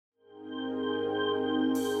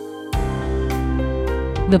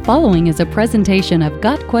The following is a presentation of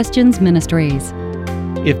Got Questions Ministries.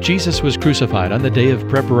 If Jesus was crucified on the day of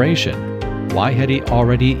preparation, why had he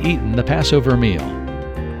already eaten the Passover meal?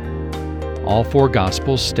 All four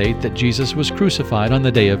Gospels state that Jesus was crucified on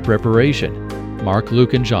the day of preparation. Mark,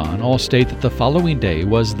 Luke, and John all state that the following day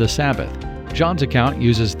was the Sabbath. John's account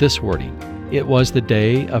uses this wording: it was the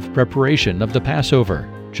day of preparation of the Passover,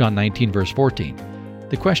 John 19, verse 14.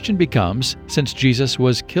 The question becomes, since Jesus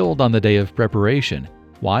was killed on the day of preparation,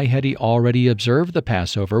 why had he already observed the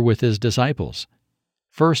Passover with his disciples?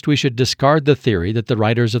 First, we should discard the theory that the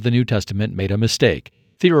writers of the New Testament made a mistake.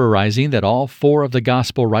 Theorizing that all four of the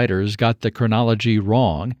Gospel writers got the chronology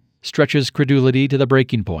wrong stretches credulity to the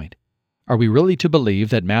breaking point. Are we really to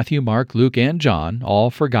believe that Matthew, Mark, Luke, and John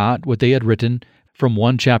all forgot what they had written from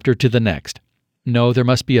one chapter to the next? No, there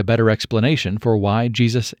must be a better explanation for why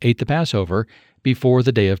Jesus ate the Passover before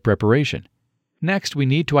the day of preparation. Next, we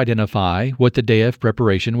need to identify what the day of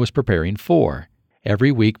preparation was preparing for.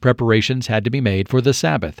 Every week, preparations had to be made for the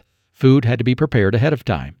Sabbath. Food had to be prepared ahead of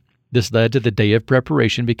time. This led to the day of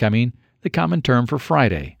preparation becoming the common term for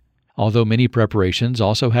Friday. Although many preparations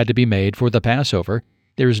also had to be made for the Passover,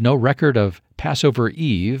 there is no record of Passover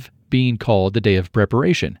Eve being called the day of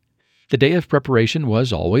preparation. The day of preparation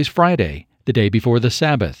was always Friday, the day before the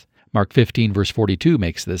Sabbath. Mark 15, verse 42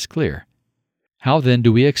 makes this clear. How then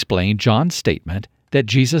do we explain John's statement that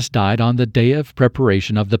Jesus died on the day of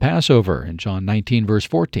preparation of the Passover in John 19, verse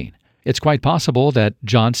 14? It's quite possible that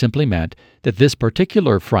John simply meant that this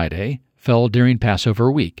particular Friday fell during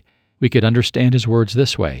Passover week. We could understand his words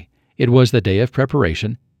this way: it was the day of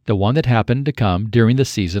preparation, the one that happened to come during the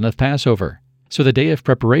season of Passover. So the day of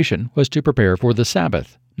preparation was to prepare for the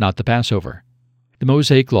Sabbath, not the Passover. The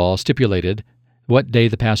Mosaic Law stipulated what day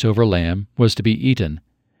the Passover lamb was to be eaten: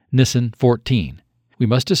 Nisan 14. We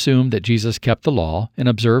must assume that Jesus kept the law and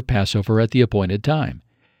observed Passover at the appointed time.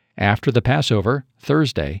 After the Passover,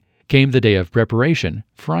 Thursday, came the day of preparation,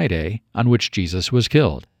 Friday, on which Jesus was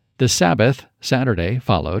killed. The Sabbath, Saturday,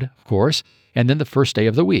 followed, of course, and then the first day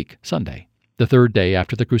of the week, Sunday, the third day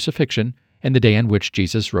after the crucifixion, and the day on which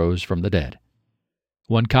Jesus rose from the dead.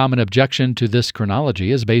 One common objection to this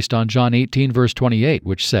chronology is based on John 18, verse 28,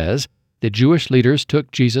 which says, "The Jewish leaders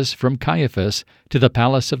took Jesus from Caiaphas to the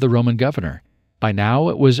palace of the Roman governor. By now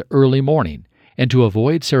it was early morning, and to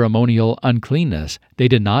avoid ceremonial uncleanness, they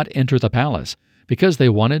did not enter the palace, because they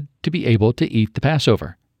wanted to be able to eat the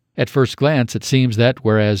Passover." At first glance, it seems that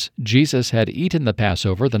whereas Jesus had eaten the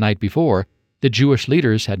Passover the night before, the Jewish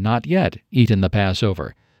leaders had not yet eaten the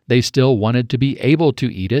Passover. They still wanted to be able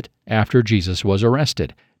to eat it after Jesus was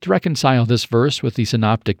arrested. To reconcile this verse with the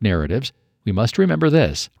synoptic narratives, we must remember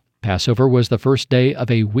this: Passover was the first day of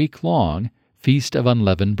a week-long Feast of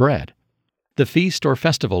Unleavened Bread. The feast or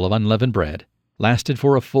festival of unleavened bread lasted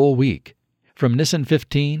for a full week, from Nisan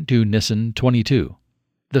 15 to Nisan 22.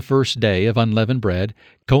 The first day of unleavened bread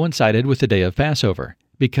coincided with the day of Passover.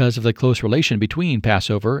 Because of the close relation between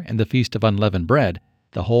Passover and the Feast of Unleavened Bread,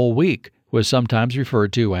 the whole week was sometimes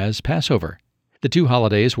referred to as Passover. The two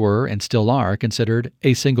holidays were, and still are, considered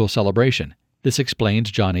a single celebration. This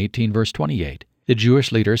explains John 18, verse 28. The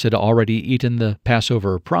Jewish leaders had already eaten the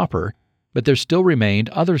Passover proper, but there still remained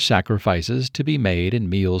other sacrifices to be made and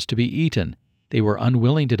meals to be eaten. They were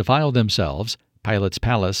unwilling to defile themselves. Pilate's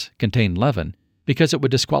palace contained leaven, because it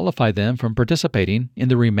would disqualify them from participating in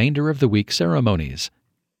the remainder of the week's ceremonies.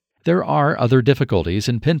 There are other difficulties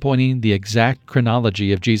in pinpointing the exact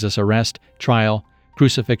chronology of Jesus' arrest, trial,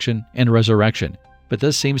 crucifixion, and resurrection, but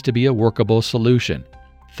this seems to be a workable solution.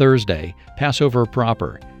 Thursday, Passover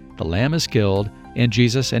proper. The lamb is killed, and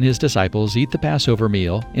Jesus and his disciples eat the Passover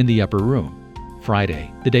meal in the upper room.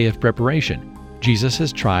 Friday, the day of preparation. Jesus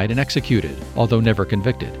is tried and executed, although never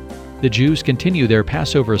convicted. The Jews continue their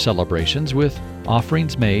Passover celebrations with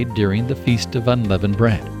offerings made during the Feast of Unleavened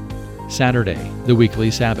Bread. Saturday, the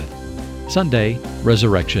weekly Sabbath. Sunday,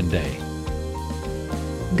 Resurrection Day.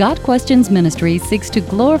 Got Questions Ministries seeks to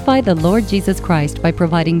glorify the Lord Jesus Christ by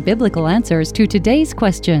providing biblical answers to today's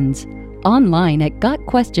questions. Online at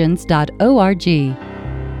gotquestions.org.